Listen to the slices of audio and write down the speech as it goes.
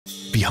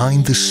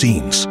Behind the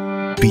scenes,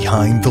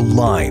 behind the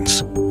lines,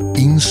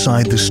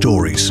 inside the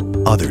stories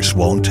others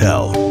won't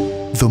tell.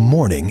 The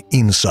Morning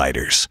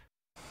Insiders.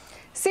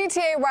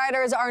 CTA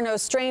riders are no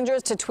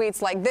strangers to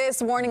tweets like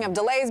this, warning of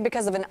delays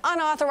because of an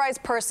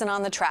unauthorized person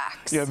on the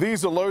tracks. Yeah,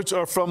 these alerts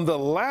are from the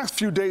last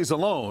few days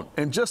alone.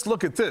 And just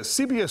look at this.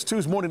 CBS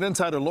 2's Morning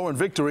Insider Lauren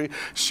Victory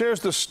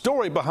shares the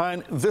story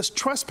behind this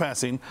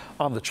trespassing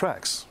on the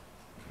tracks.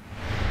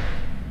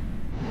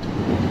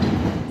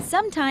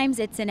 Sometimes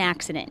it's an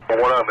accident.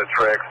 One on the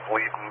tracks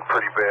bleeding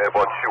pretty bad.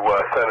 Why don't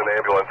you send an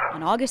ambulance?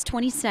 On August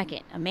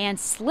 22nd, a man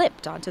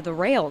slipped onto the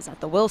rails at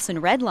the Wilson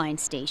Red Line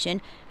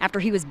station after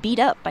he was beat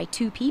up by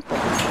two people.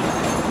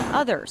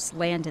 Others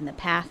land in the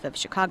path of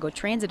Chicago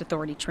Transit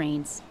Authority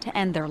trains to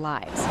end their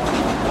lives.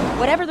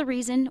 Whatever the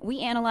reason, we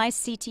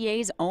analyzed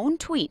CTA's own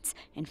tweets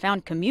and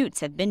found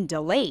commutes have been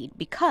delayed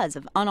because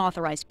of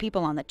unauthorized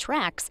people on the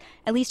tracks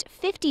at least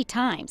 50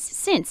 times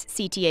since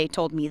CTA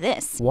told me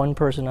this. One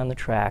person on the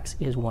tracks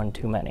is one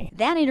too many.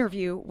 That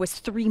interview was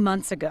 3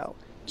 months ago.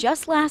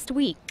 Just last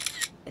week,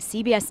 a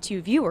CBS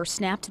 2 viewer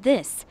snapped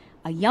this.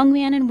 A young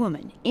man and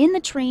woman in the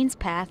train's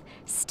path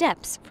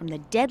steps from the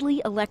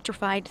deadly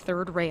electrified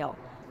third rail.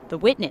 The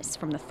witness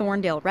from the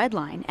Thorndale Red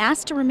Line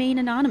asked to remain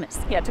anonymous.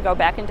 He had to go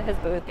back into his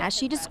booth. As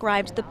she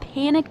described the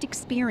panicked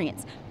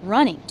experience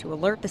running to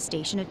alert the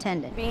station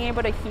attendant. Being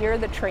able to hear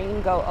the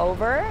train go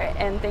over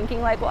and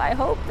thinking like, well, I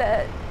hope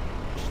that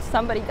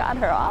somebody got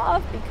her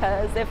off,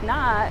 because if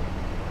not,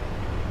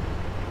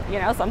 you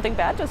know, something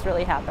bad just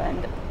really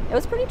happened. It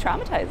was pretty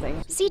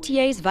traumatizing.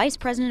 CTA's Vice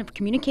President of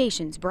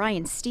Communications,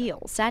 Brian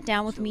Steele, sat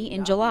down with me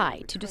in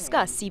July to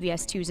discuss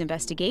CBS 2's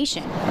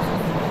investigation.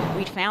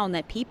 We'd found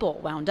that people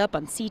wound up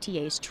on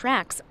CTA's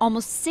tracks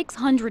almost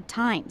 600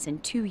 times in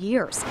 2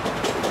 years.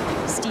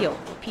 Steele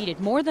repeated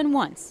more than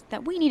once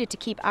that we needed to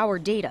keep our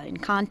data in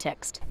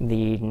context.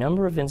 The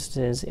number of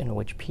instances in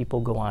which people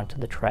go onto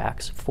the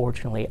tracks,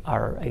 fortunately,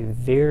 are a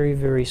very,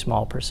 very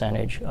small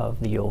percentage of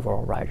the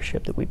overall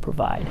ridership that we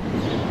provide.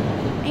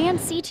 And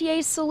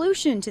CTA's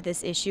solution to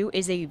this issue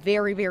is a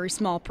very, very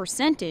small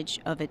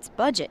percentage of its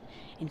budget.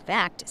 In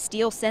fact,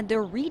 Steele said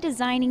they're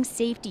redesigning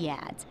safety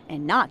ads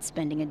and not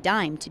spending a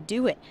dime to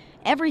do it.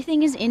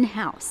 Everything is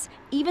in-house.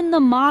 Even the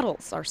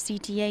models are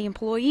CTA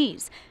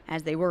employees,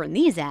 as they were in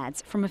these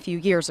ads from a few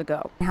years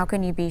ago. How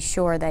can you be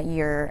sure that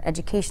your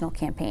educational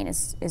campaign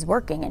is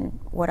working, and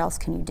what else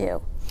can you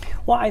do?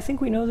 Well, I think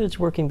we know that it's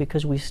working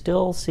because we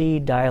still see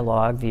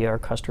dialogue via our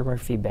customer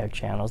feedback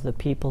channels that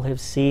people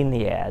have seen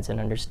the ads and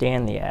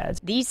understand the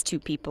ads. These two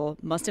people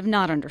must have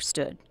not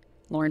understood.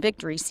 Lauren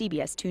Victory,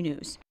 CBS 2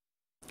 News.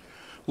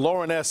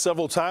 Lauren asked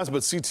several times,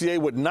 but CTA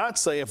would not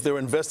say if they're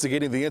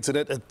investigating the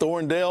incident at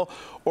Thorndale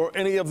or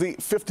any of the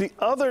 50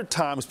 other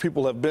times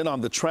people have been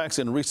on the tracks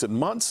in recent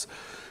months.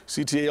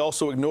 CTA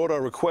also ignored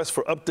our request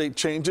for update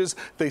changes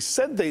they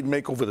said they'd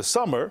make over the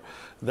summer.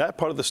 That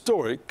part of the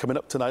story coming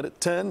up tonight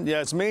at 10.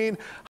 Yasmin.